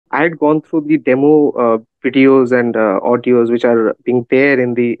I had gone through the demo videos and audios which are being there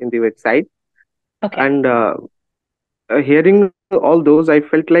in the website, Okay. and hearing all those, I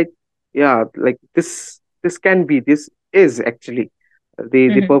felt like, yeah, like this can be, this is actually the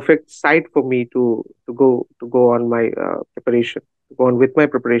Mm-hmm. perfect site for me to go on my preparation, to go on with my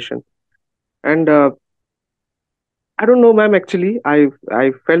preparation. And I don't know, ma'am. Actually,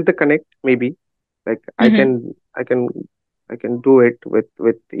 I felt the connect. Maybe like Mm-hmm. I can do it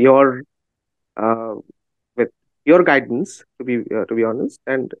uh with your guidance. To be honest,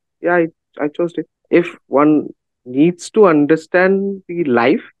 and yeah, I chose it. If one needs to understand the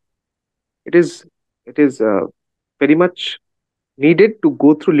life, it is it is very much needed to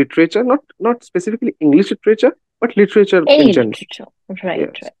go through literature, not specifically English literature, but literature in Any general. literature. Right, Yes,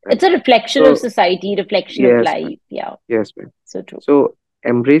 right. right. It's a reflection of So society, reflection of yes, ma'am. life. Yeah, Yes, ma'am. so true. So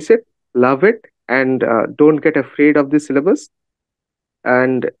embrace it, love it, and don't get afraid of the syllabus.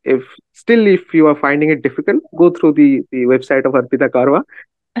 And if you are finding it difficult, go through the website of Arpita Karwa.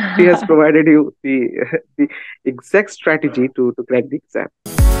 She has provided you the the exact strategy to crack the exam.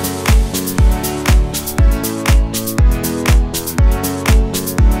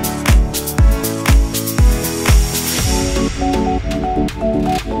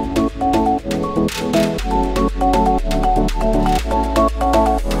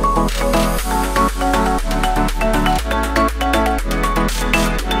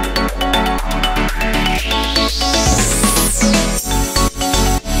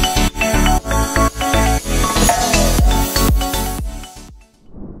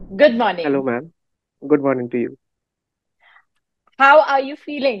 Good Hello, morning. ma'am. Good morning to you. How are you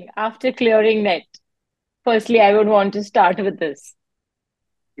feeling after clearing net? Firstly, I would want to start with this.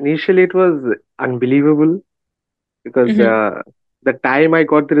 Initially, it was unbelievable because Mm-hmm. the time I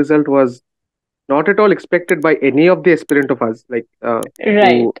got the result was not at all expected by any of the aspirant of us, like who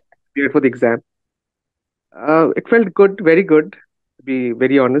Right. appeared for the exam. It felt good, very good, to be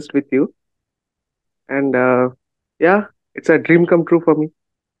very honest with you. And yeah, it's a dream come true for me.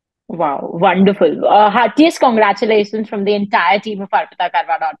 Wow, wonderful. Heartiest congratulations from the entire team of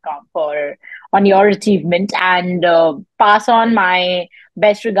arpitakarwa.com for on your achievement, and pass on my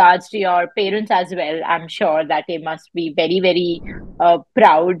best regards to your parents as well. I'm sure that they must be very, very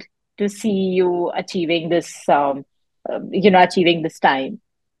proud to see you achieving this, achieving this time.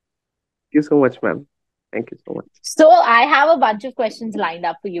 Thank you so much, ma'am. Thank you so much. So I have a bunch of questions lined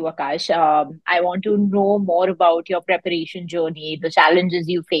up for you, Akash. I want to know more about your preparation journey, the challenges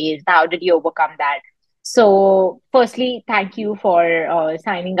you faced, how did you overcome that? So, firstly, thank you for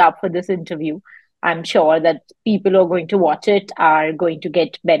signing up for this interview. I'm sure that people who are going to watch it are going to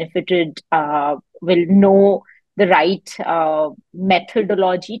get benefited, will know the right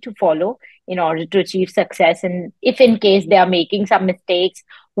methodology to follow in order to achieve success. And if in case they are making some mistakes,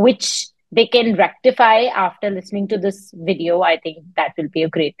 which they can rectify after listening to this video, I think that will be a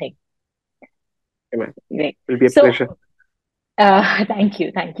great thing. Okay, ma'am. Great. Will be a pleasure. So, thank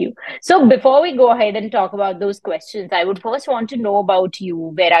you. Thank you. So, before we go ahead and talk about those questions, I would first want to know about you.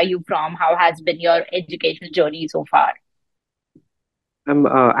 Where are you from? How has been your educational journey so far?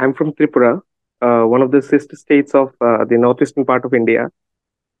 I'm from Tripura, one of the sister states of the northeastern part of India,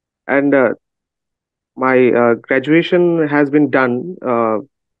 and my graduation has been done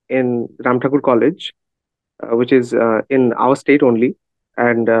in Ram Thakur College, which is in our state only,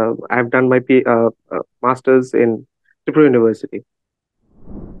 and I've done my masters in Tripura University.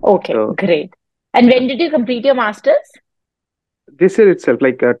 Okay, So great. And when did you complete your master's? this year itself,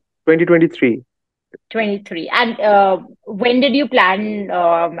 like 2023, 23. And when did you plan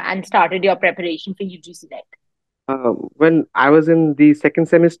and started your preparation for UGC NET? when I was in the second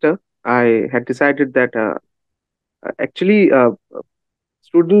semester, I had decided that actually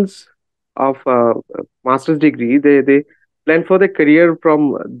students of master's degree, they plan for their career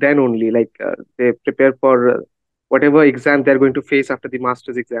from then only. Like they prepare for whatever exam they're going to face after the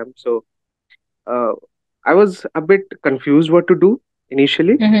master's exam. So uh, I was a bit confused what to do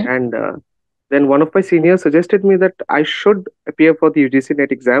initially, Mm-hmm. and then one of my seniors suggested me that I should appear for the UGC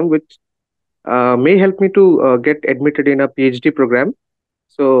NET exam, which may help me to get admitted in a PhD program.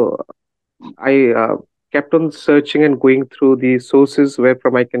 So I kept on searching and going through the sources where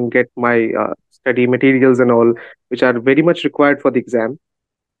from I can get my study materials and all, which are very much required for the exam.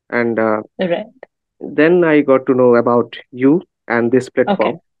 And Right. then I got to know about you and this Okay.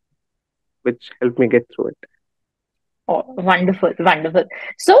 platform, which helped me get through it. Oh, wonderful, wonderful.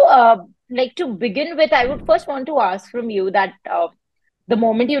 So, like to begin with, I would first want to ask from you that the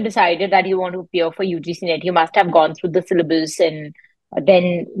moment you decided that you want to appear for UGC NET, you must have gone through the syllabus and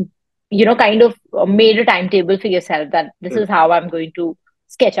then, kind of made a timetable for yourself that this Mm. is how I'm going to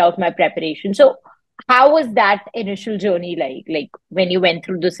sketch out my preparation. So how was that initial journey like? Like when you went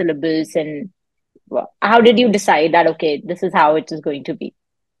through the syllabus and how did you decide that, okay, this is how it is going to be?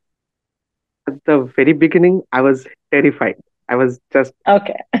 At the very beginning, I was terrified. I was just,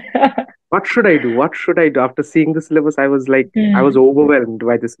 Okay. what should I do? What should I do? After seeing the syllabus, I was like, I was Hmm. overwhelmed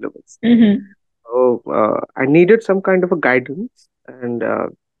by the syllabus. Hmm. So I needed some kind of a guidance, and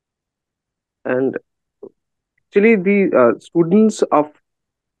actually the students of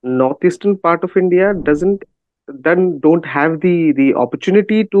northeastern part of India doesn't then don't have the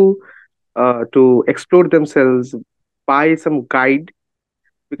opportunity to explore themselves by some guide,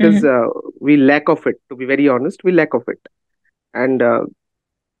 because Hmm. we lack of it. To be very honest, we lack of it, and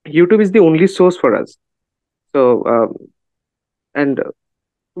YouTube is the only source for us. So and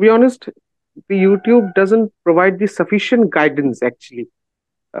to be honest, the YouTube doesn't provide the sufficient guidance. Actually,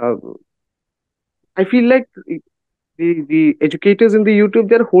 uh, I feel like the educators in the YouTube,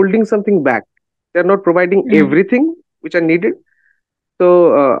 they're holding something back. They're not providing Hmm. everything which are needed.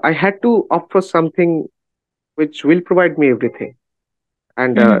 So I had to opt for something which will provide me everything.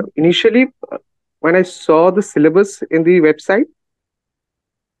 And Hmm. initially, when I saw the syllabus in the website,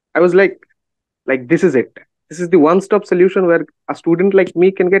 I was like this is it. This is the one-stop solution where a student like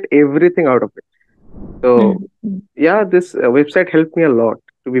me can get everything out of it. So Hmm. yeah, this website helped me a lot.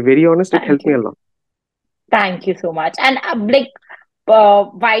 To be very honest, it Thank helped me you. a lot. Thank you so much. And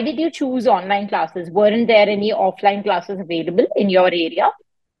why did you choose online classes? Weren't there any offline classes available in your area?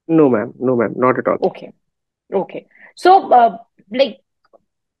 No, ma'am, not at all. Okay. Okay. So, like,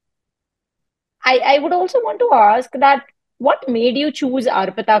 I would also want to ask that what made you choose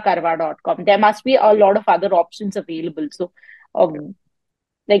arpitakarwa.com? There must be a lot of other options available. So, um,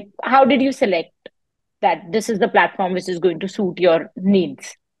 like, how did you select that this is the platform which is going to suit your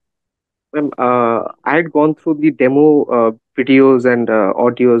needs? I had gone through the demo videos and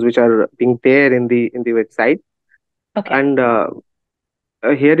audios which are being there in the website, Okay. and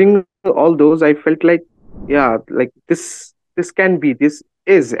hearing all those, I felt like, yeah, like this can be, this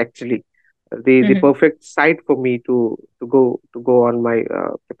is actually the Hmm. perfect site for me to go on my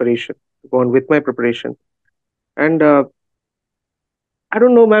preparation, to go on with my preparation. And I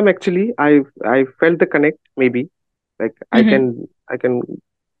don't know, ma'am. Actually, I felt the connect. Maybe like Hmm. I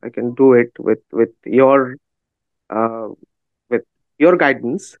can do it uh, with your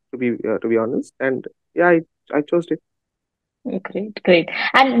guidance. To be honest, and yeah, I chose it. Great, great.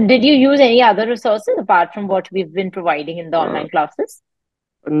 And did you use any other resources apart from what we've been providing in the Uh, online classes?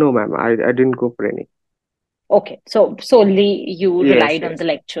 no, ma'am. I didn't go for any. Okay, so solely you Yes, relied on the yes,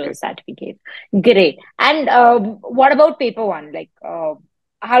 lectures yes. that we gave. Great. And what about paper one? Like,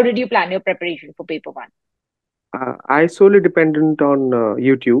 how did you plan your preparation for paper one? I solely dependent on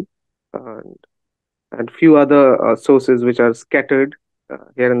YouTube, and few other sources which are scattered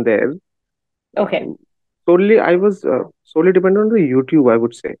here and there. Okay, Um, Solely, I was solely dependent on the YouTube, I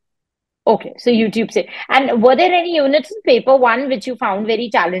would say. okay. So YouTube say. And were there any units in paper one which you found very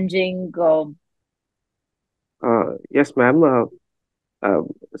challenging? Yes, ma'am. Uh,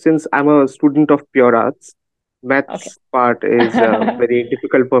 since I'm a student of pure arts, Okay. maths part is very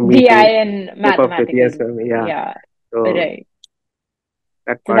difficult for me DI to and keep up with. Yes, mathematical. ma'am. Yeah. Yeah, So right.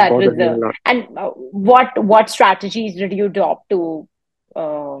 that So part that was bothered me a the lot. and what strategies did you adopt to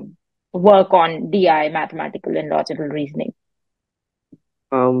um work on DI, mathematical and logical reasoning?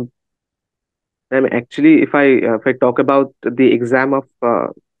 Um, and actually, if I talk about the exam of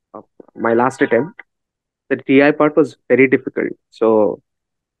my last attempt, the TI part was very difficult. So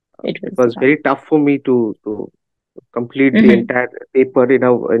It it was was very tough for me to complete the hmm entire paper in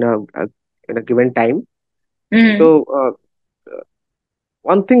a given time. hmm So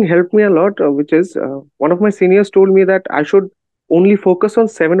one thing helped me a lot, which is one of my seniors told me that I should only focus on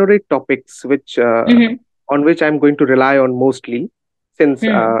 7 or 8 topics, which hmm on which I'm going to rely on mostly, since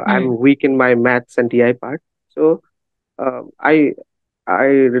hmm I'm weak in my maths and TI part. So uh, I I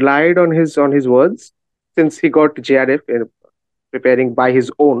relied on his words, since he got JRF in preparing by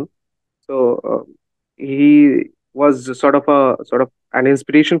his own. So he was sort of an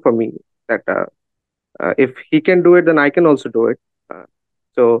inspiration for me, that if he can do it, then I can also do it. Uh,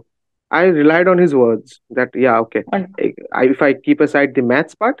 so I relied on his words that, yeah, okay, if I keep aside the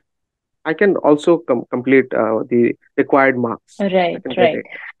maths part, I can also complete the required marks. I Right, can get right. it.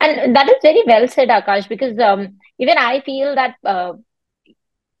 And that is very well said, Akash, because even I feel that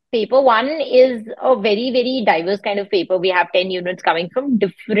paper one is a very, very diverse kind of paper. We have 10 units coming from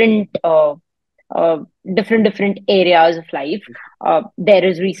uh, different areas of life. There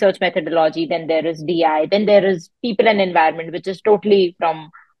is research methodology, then there is DI, then there is people and environment, which is totally from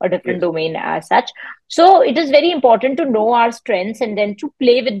a different Yes. domain as such. So it is very important to know our strengths and then to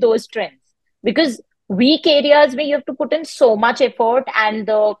play with those strengths, because weak areas where you have to put in so much effort and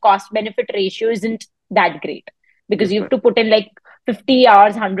the cost benefit ratio isn't that great, because Yes, you have ma'am. to put in like 50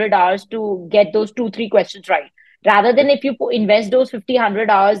 hours, 100 hours to get those two, three questions right. Rather than Yes. if you invest those 50, 100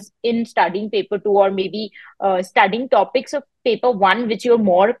 hours in studying paper two, or maybe studying topics of paper one, which you're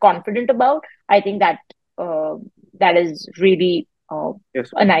more confident about, I think that uh, that is really Yes,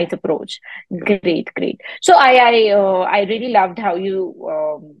 a ma'am. nice approach. Yes. Great, great. So I really loved how you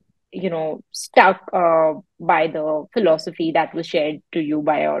stuck by the philosophy that was shared to you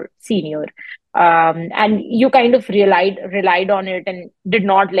by your senior, and you kind of relied on it and did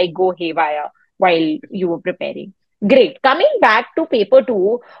not like go haywire while you were preparing. Great. Coming back to paper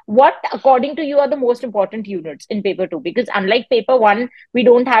two, what according to you are the most important units in paper two? Because unlike paper one, we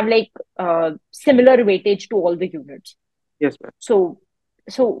don't have like similar weightage to all the units. Yes, ma'am. So,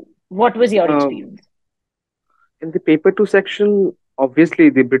 so what was your Um, experience? in the paper two section, obviously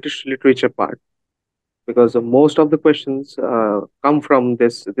the British literature part, because most of the questions come from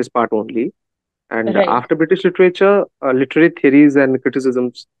this part only. And Right, after British literature, literary theories and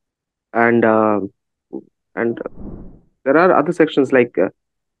criticisms, and and there are other sections like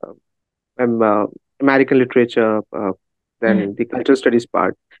uh, American literature, mm, then the cultural studies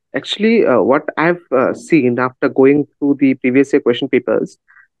part. Actually, what I've seen after going through the previous year question papers,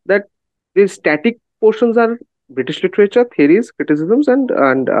 that the static portions are British literature, theories, criticisms, and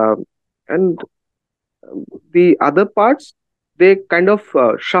the other parts they kind of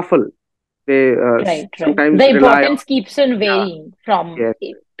shuffle. They right. sometimes The rely on, importance keeps on yeah, varying from yes.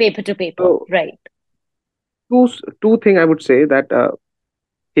 paper to paper. So Right, two thing I would say that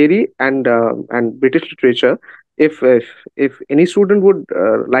theory and British literature. If any student would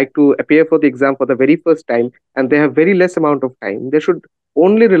like to appear for the exam for the very first time and they have very less amount of time, they should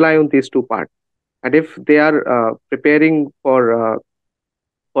only rely on these two parts. And if they are preparing for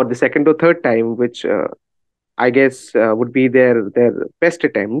the second or third time, which I guess would be their best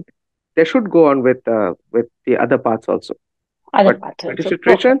attempt, they should go on with the other parts also. other But parts British also.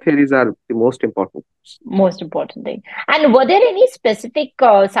 literature Perfect. and theories are the most important. Most important thing. And were there any specific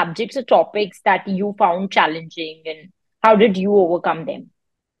subjects or topics that you found challenging, and how did you overcome them?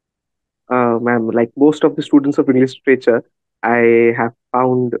 Ma'am, like most of the students of English literature, I have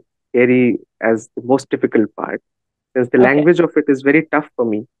found theory as the most difficult part, since the Okay. language of it is very tough for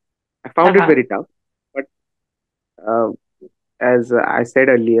me. I found it Uh-huh. very tough, but uh, as I said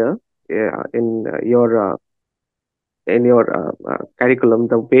earlier, in your curriculum,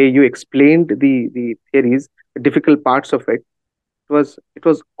 the way you explained the theories, the difficult parts of it, it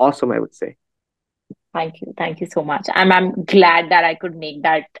was awesome, I would say. Thank you. Thank you so much. I'm glad that I could make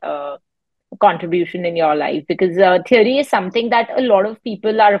that contribution in your life, because theory is something that a lot of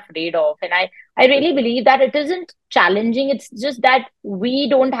people are afraid of, and I Yes, really ma'am. believe that it isn't challenging. It's just that we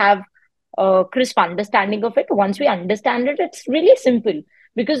don't have a crisp understanding of it. Once we understand it, it's really simple,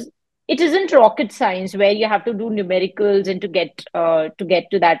 because it isn't rocket science where you have to do numericals and to get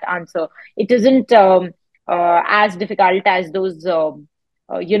to that answer. It isn't as difficult as those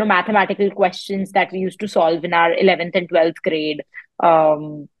mathematical questions that we used to solve in our 11th and 12th grade,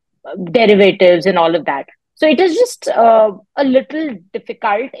 um, derivatives and all of that. So it is just a little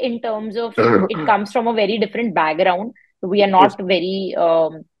difficult in terms of it comes from a very different background. We are Yes. not very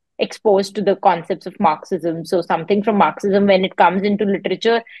exposed to the concepts of Marxism. So something from Marxism, when it comes into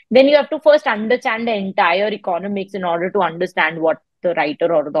literature, then you have to first understand the entire economics in order to understand what the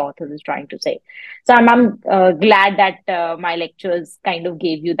writer or the author is trying to say. So I'm glad that my lectures kind of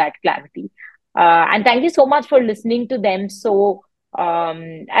gave you that clarity. And thank you so much for listening to them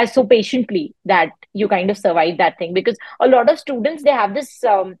as so patiently, that you kind of survived that thing, because a lot of students, they have this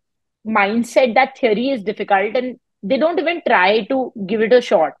mindset that theory is difficult and they don't even try to give it a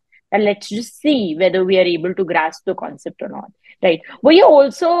shot, and let's just see whether we are able to grasp the concept or not. Right? Were you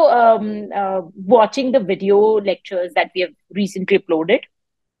also watching the video lectures that we have recently uploaded?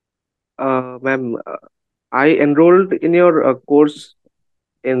 Ma'am, I enrolled in your course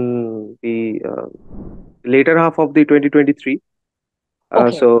in the later half of the 2023.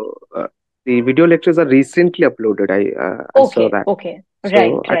 Okay. So the video lectures are recently uploaded. I saw Okay, that. okay. Right,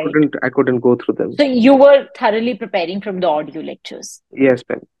 So I right. couldn't go through them. So you were thoroughly preparing from the audio lectures. Yes,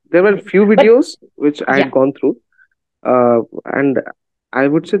 ma'am. There were Right. few But videos which I had yeah, gone through, and I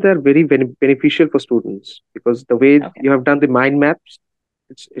would say they're very beneficial for students because the way okay. you have done the mind maps,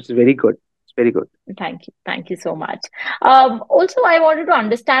 it's very good. It's very good. Thank you. Thank you so much. Also, I wanted to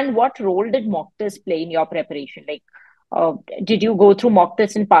understand, what role did mock test play in your preparation? Like, uh, did you go through mock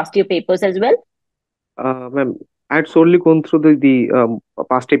tests and passed your papers as well? Ma'am, I had solely gone through the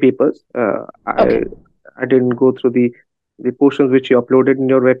past year papers. Okay. I didn't go through the portions which you uploaded in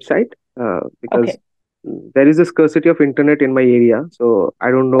your website, because Okay. there is a scarcity of internet in my area. So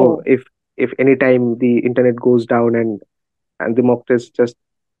I don't know Oh, if any time the internet goes down and the mock test just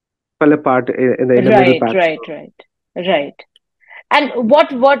fell apart in the middle right, part. right, So right, right. And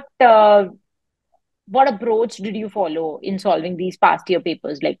what approach did you follow in solving these past year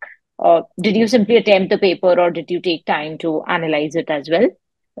papers? Like, did you simply attempt the paper, or did you take time to analyze it as well,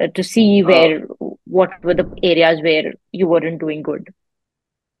 to see uh, where what were the areas where you weren't doing good?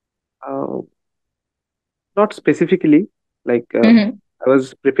 uh, not specifically, like Mm-hmm. I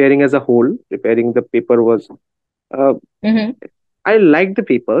was preparing as a whole. Preparing the paper was, uh, Mm-hmm. I liked the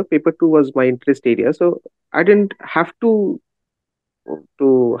paper. Paper two was my interest area, so I didn't have to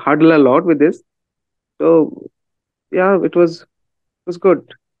hurdle a lot with this. So yeah, it was good.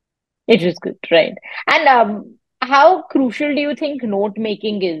 It was good, right? And how crucial do you think note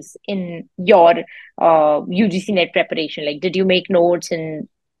making is in your UGC net preparation? Like, did you make notes, and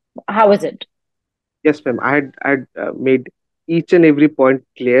how was it? Yes, ma'am. I had made each and every point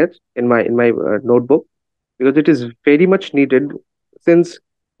clear in my notebook, because it is very much needed, since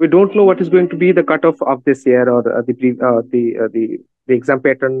we don't know what is going to be the cutoff of this year, or the exam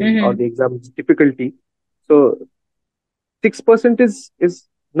pattern or Mm-hmm. the exam's difficulty. So 6% is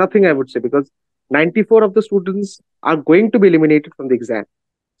nothing, I would say, because 94 of the students are going to be eliminated from the exam.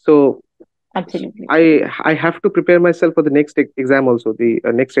 So Absolutely. I have to prepare myself for the next exam also, the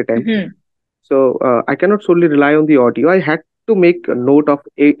next attempt. Mm-hmm. So I cannot solely rely on the audio. I had to make a note of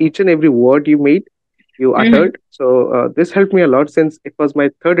each and every word you Mm-hmm. uttered. So this helped me a lot, since it was my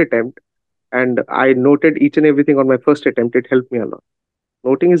third attempt and I noted each and everything on my first attempt. It helped me a lot.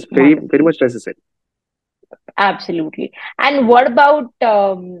 Noting is very, very Wonderful. much necessary. Absolutely. And what about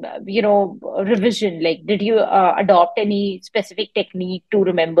revision? Like, did you adopt any specific technique to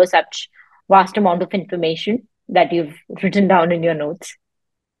remember such vast amount of information that you've written down in your notes?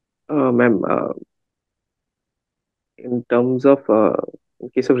 Ma'am, in terms of in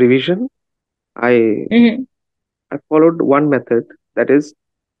case of revision, I Mm-hmm. I followed one method. That is,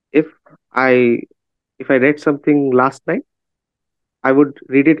 if I if I read something last night, I would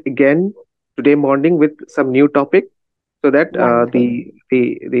read it again today morning with some new topic, so that Wonderful.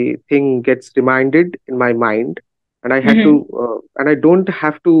 the thing gets reminded in my mind, and Mm-hmm. I don't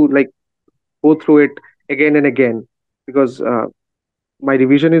have to like go through it again and again, because my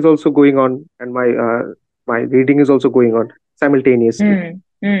revision is also going on, and my reading is also going on simultaneously.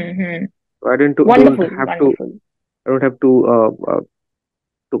 Mm-hmm. So I don't Wonderful. have to Wonderful. I don't have to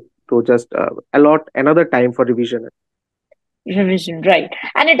just allot another time for revision. Revision, right.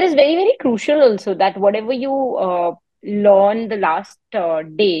 And it is very, very crucial also that whatever you learn the last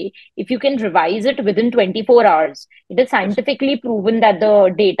day, if you can revise it within 24 hours, it is Yes, scientifically proven that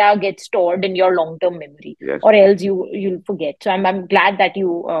the data gets stored in your long-term memory, yes. or else you'll forget. So I'm glad that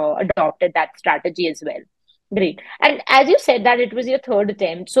you adopted that strategy as well. Great. And as you said that it was your third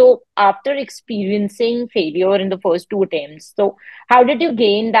attempt, so after experiencing failure in the first two attempts, so how did you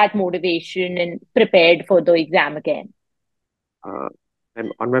gain that motivation and prepared for the exam again? Uh,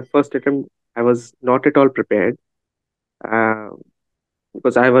 and on my first attempt, I was not at all prepared, uh,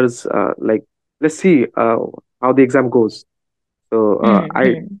 because I was like, let's see how the exam goes. So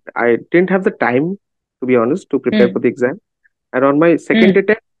Mm-hmm. I didn't have the time, to be honest, to prepare for the exam. And on my second Mm,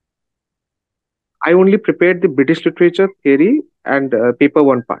 attempt, I only prepared the British literature theory and paper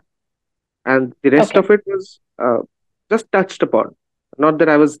one part, and the rest okay. of it was just touched upon. Not that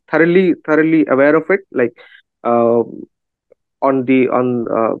I was thoroughly aware of it, like um on the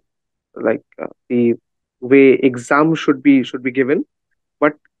way exam should be given.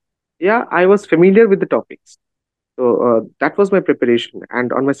 But yeah, I was familiar with the topics. So that was my preparation.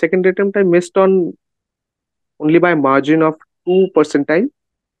 And on my second attempt, I missed on only by a margin of 2 percentile.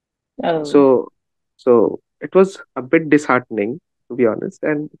 Oh, So it was a bit disheartening, to be honest.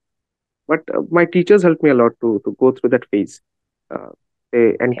 And but my teachers helped me a lot to go through that phase. Uh,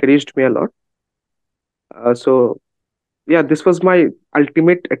 they okay. encouraged me a lot. So yeah, this was my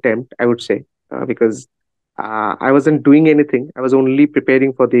ultimate attempt, I would say, because I wasn't doing anything. I was only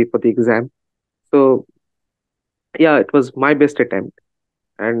preparing for the exam. So yeah, it was my best attempt.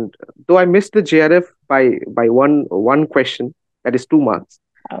 And though I missed the JRF by one question, that is 2 marks.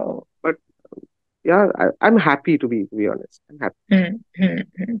 Oh. But yeah, I'm happy, to be honest. I'm happy.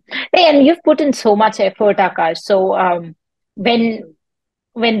 Mm-hmm. Hey, and you've put in so much effort, Akash. So, when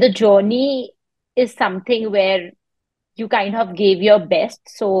when the journey is something where you kind of gave your best,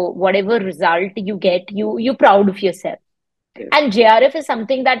 so whatever result you get, you're proud of yourself. Yes. And JRF is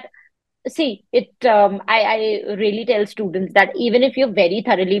something that see it. I really tell students that even if you're very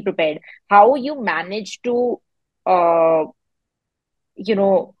thoroughly prepared, how you manage to, uh, you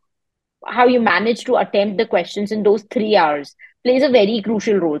know, how you manage to attempt the questions in those 3 hours plays a very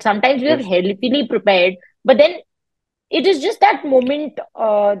crucial role. Sometimes we are Yes, heavily prepared, but then it is just that moment,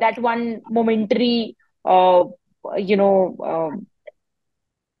 that one momentary, uh, you know,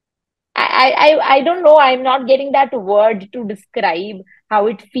 I don't know. I'm not getting that word to describe how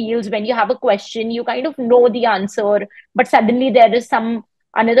it feels when you have a question, you kind of know the answer, but suddenly there is some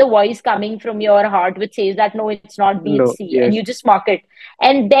another voice coming from your heart which says that no, it's not B, it's no, C, and you yes, just mark it.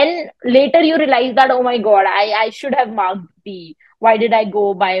 And then later you realize that, oh my God, I should have marked B. Why did I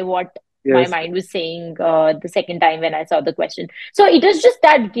go by what my yes, mind was saying the second time when I saw the question? So it is just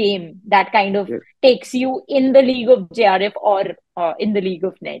that game that kind of yes. takes you in the league of JRF or in the league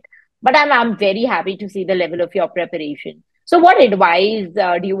of net. But I'm very happy to see the level of your preparation. So, what advice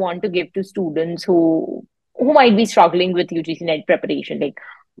do you want to give to students who might be struggling with UGC NET preparation? Like,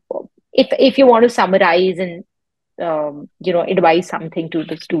 if you want to summarize and advise something to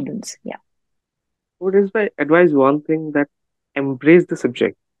the students, yeah. Would advise one thing, that embrace the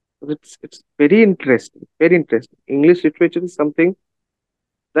subject. It's very interesting, very interesting. English literature is something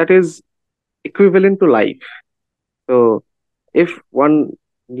that is equivalent to life. So if one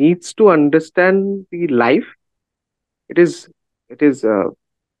needs to understand the life, it is it is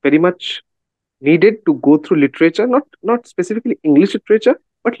very much needed to go through literature, not specifically English literature,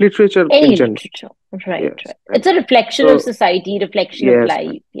 but literature in Any general. literature, right, Yes, right. right. It's a reflection of So society, reflection of yes, ma'am.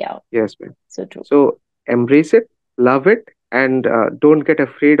 life. Yeah, Yes, ma'am. so true. So embrace it, love it, and don't get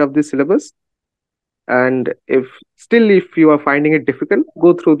afraid of the syllabus. And if you are finding it difficult,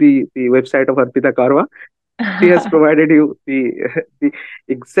 go through the website of Arpita Karwa. She has provided you the the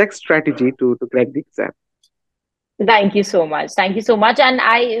exact strategy to crack the exam. Thank you so much. Thank you so much. And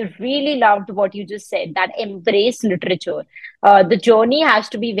I really loved what you just said, that embrace literature. The journey has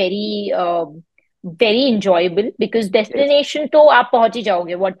to be very enjoyable because Yes, destination to आप पहुंच ही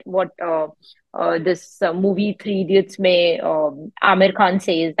जाओगे. What this movie Three Idiots में Amir Khan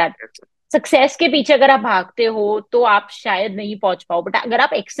says that yes, success के पीछे अगर आप भागते हो तो आप शायद नहीं पहुंच पाओ, बट अगर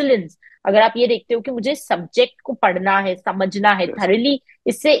आप एक्सेलेंस, अगर आप ये देखते हो कि मुझे सब्जेक्ट को पढ़ना है, समझना है yes, थरली,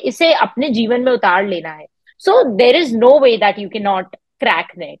 इससे इसे अपने जीवन में उतार लेना है, so there is no way that you cannot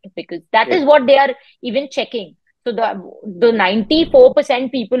crack net because that yes, is what they are even checking. So the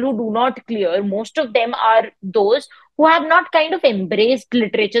 94% people who do not clear, most of them are those who have not kind of embraced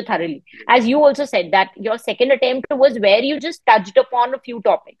literature thoroughly. As you also said that your second attempt was where you just touched upon a few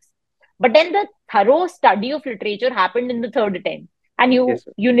topics, but then the thorough study of literature happened in the third attempt, and you yes,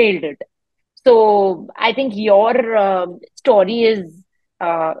 sir. you nailed it. So I think your story is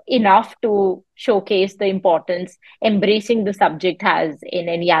enough to showcase the importance embracing the subject has in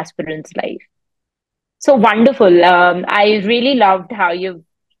any aspirant's life. So wonderful. I really loved how you've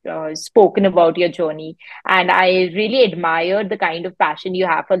spoken about your journey, and I really admire the kind of passion you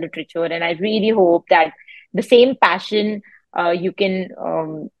have for literature. And I really hope that the same passion you can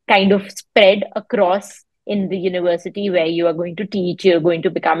kind of spread across in the university where you are going to teach, you're going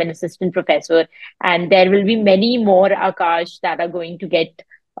to become an assistant professor, and there will be many more Akash that are going to get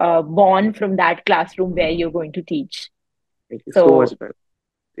born from that classroom where you're going to teach. Thank you so much, So ma'am.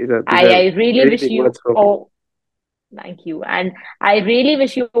 These are I really very wish big you words from me. all. Thank you. And I really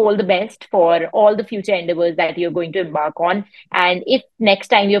wish you all the best for all the future endeavors that you're going to embark on. And if next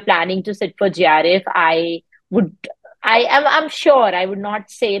time you're planning to sit for GRF, would, I'm sure I would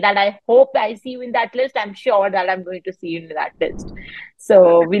not say that I hope I see you in that list. I'm sure that I'm going to see you in that list.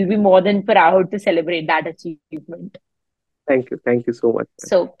 So we'll be more than proud to celebrate that achievement. Thank you so much, ma'am.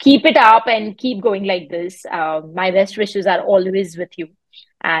 So keep it up and keep going like this. My best wishes are always with you,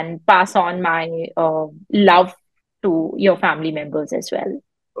 and pass on my love to your family members as well.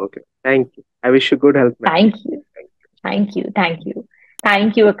 Okay, thank you. I wish you good health, ma'am. Thank you. Thank Thank you. Thank you.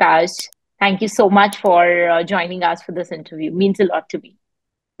 Thank you, Akash. Thank you so much for joining us for this interview. Means a lot to me.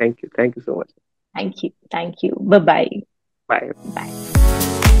 thank you so much. Thank you. Thank you. Bye bye. Bye. Bye.